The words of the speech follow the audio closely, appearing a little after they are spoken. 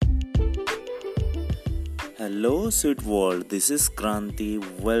Hello, sweet world. This is Kranti.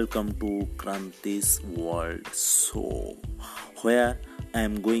 Welcome to Kranti's World. Where I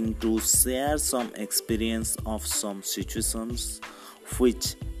am going to share some experience of some situations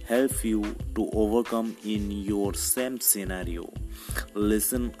which help you to overcome in your same scenario.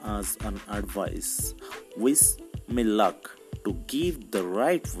 Listen as an advice. Wish me luck to give the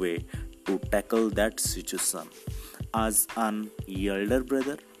right way to tackle that situation as an elder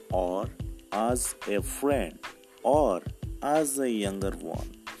brother or as a friend or as a younger one.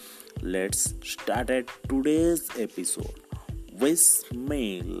 Let's start at today's episode. Wish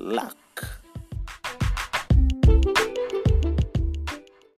me luck.